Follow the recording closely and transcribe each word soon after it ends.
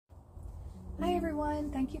Hi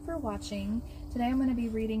everyone, thank you for watching. Today I'm going to be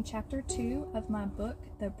reading Chapter 2 of my book,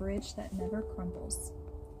 The Bridge That Never Crumbles.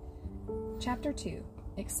 Chapter 2,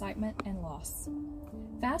 Excitement and Loss.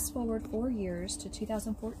 Fast forward 4 years to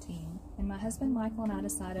 2014, and my husband Michael and I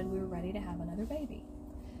decided we were ready to have another baby.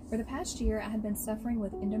 For the past year, I had been suffering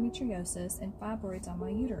with endometriosis and fibroids on my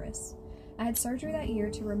uterus. I had surgery that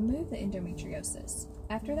year to remove the endometriosis.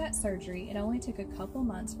 After that surgery, it only took a couple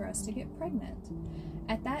months for us to get pregnant.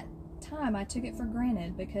 At that time, I took it for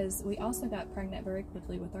granted because we also got pregnant very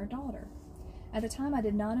quickly with our daughter. At the time, I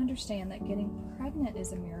did not understand that getting pregnant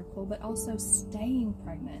is a miracle, but also staying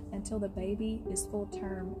pregnant until the baby is full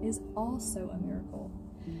term is also a miracle.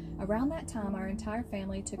 Around that time, our entire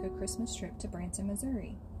family took a Christmas trip to Branson,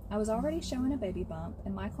 Missouri. I was already showing a baby bump,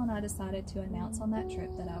 and Michael and I decided to announce on that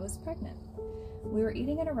trip that I was pregnant. We were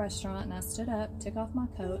eating at a restaurant, and I stood up, took off my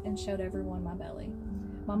coat, and showed everyone my belly.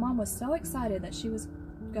 My mom was so excited that she was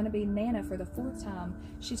going to be Nana for the 4th time,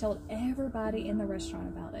 she told everybody in the restaurant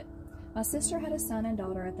about it. My sister had a son and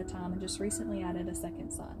daughter at the time and just recently added a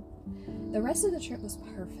second son. The rest of the trip was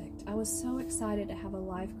perfect. I was so excited to have a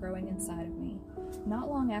life growing inside of me. Not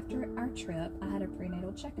long after our trip, I had a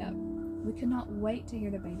prenatal checkup. We could not wait to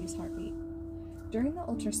hear the baby's heartbeat. During the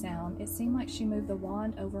ultrasound, it seemed like she moved the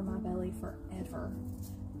wand over my belly forever.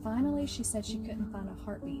 Finally, she said she couldn't find a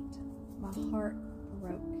heartbeat. My heart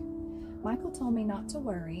broke. Michael told me not to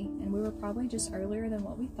worry, and we were probably just earlier than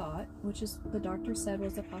what we thought, which is the doctor said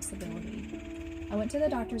was a possibility. I went to the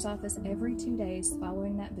doctor's office every 2 days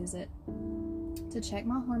following that visit to check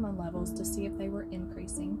my hormone levels to see if they were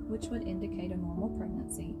increasing, which would indicate a normal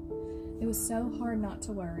pregnancy. It was so hard not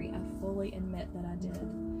to worry, I fully admit that I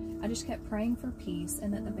did. I just kept praying for peace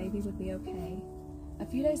and that the baby would be okay. A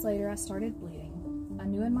few days later, I started bleeding. I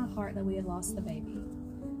knew in my heart that we had lost the baby.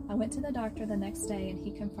 I went to the doctor the next day and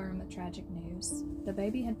he confirmed the tragic news. The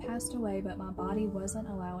baby had passed away, but my body wasn't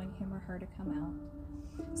allowing him or her to come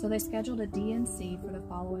out. So they scheduled a D&C for the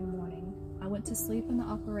following morning. I went to sleep in the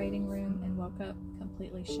operating room and woke up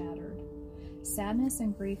completely shattered. Sadness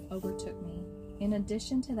and grief overtook me. In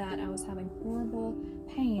addition to that, I was having horrible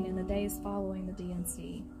pain in the days following the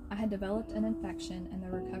D&C. I had developed an infection and the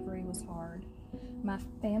recovery was hard. My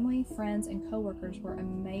family, friends, and coworkers were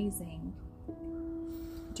amazing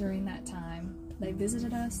during that time. They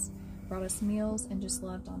visited us, brought us meals, and just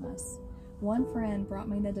loved on us. One friend brought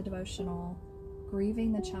me the devotional,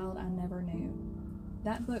 Grieving the Child I Never Knew.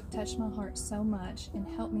 That book touched my heart so much and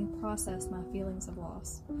helped me process my feelings of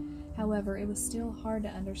loss. However, it was still hard to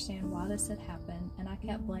understand why this had happened, and I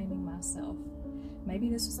kept blaming myself. Maybe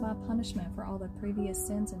this was my punishment for all the previous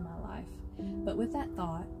sins in my life. But with that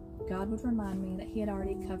thought, God would remind me that He had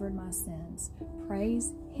already covered my sins.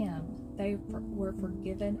 Praise Him. They were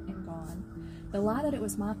forgiven and gone. The lie that it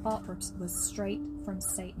was my fault was straight from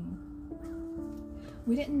Satan.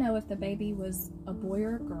 We didn't know if the baby was a boy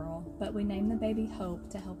or a girl, but we named the baby Hope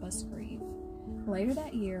to help us grieve. Later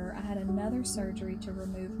that year, I had another surgery to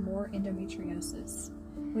remove more endometriosis.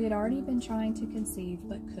 We had already been trying to conceive,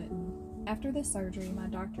 but couldn't. After the surgery, my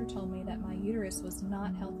doctor told me that my uterus was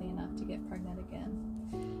not healthy enough to get pregnant again.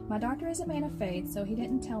 My doctor is a man of faith, so he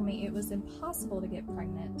didn't tell me it was impossible to get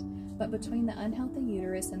pregnant, but between the unhealthy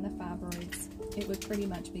uterus and the fibroids, it would pretty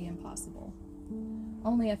much be impossible.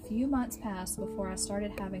 Only a few months passed before I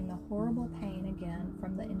started having the horrible pain again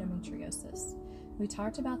from the endometriosis. We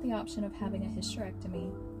talked about the option of having a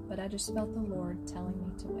hysterectomy, but I just felt the Lord telling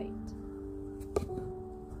me to wait.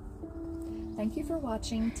 Thank you for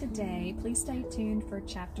watching today. Please stay tuned for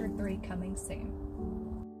Chapter 3 coming soon.